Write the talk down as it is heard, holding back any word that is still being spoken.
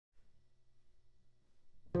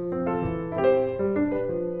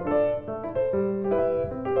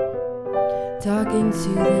into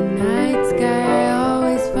the night sky, I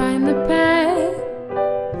always find the path.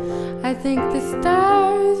 I think the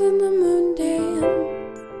stars and the moon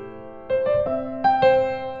dance,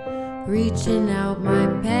 reaching out my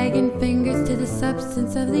pagan fingers to the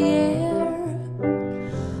substance of the air.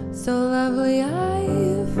 So lovely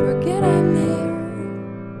I forget I'm there.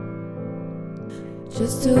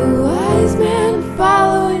 Just a wise man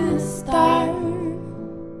following a star.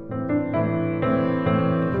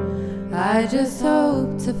 I just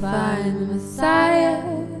hope to find the Messiah,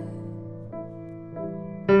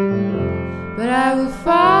 but I will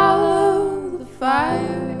follow the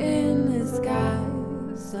fire in the sky.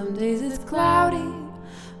 Some days it's cloudy,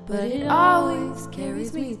 but it always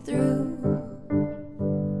carries me through.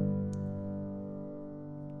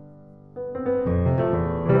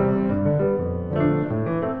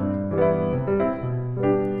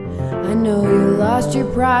 I know you lost your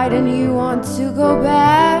pride and you want to go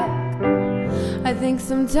back. I think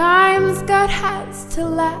sometimes God has to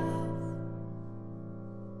laugh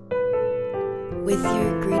with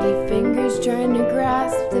your greedy fingers trying to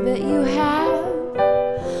grasp the bit you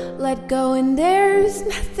have. Let go and there's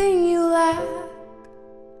nothing you lack.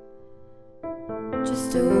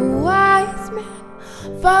 Just a wise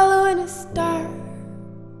man following a star.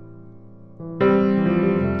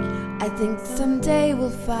 I think someday we'll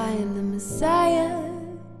find the Messiah,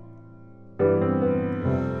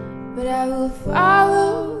 but I will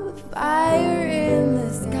follow the fire in the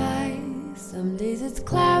sky. Some days it's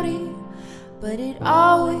cloudy, but it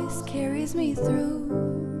always carries me through.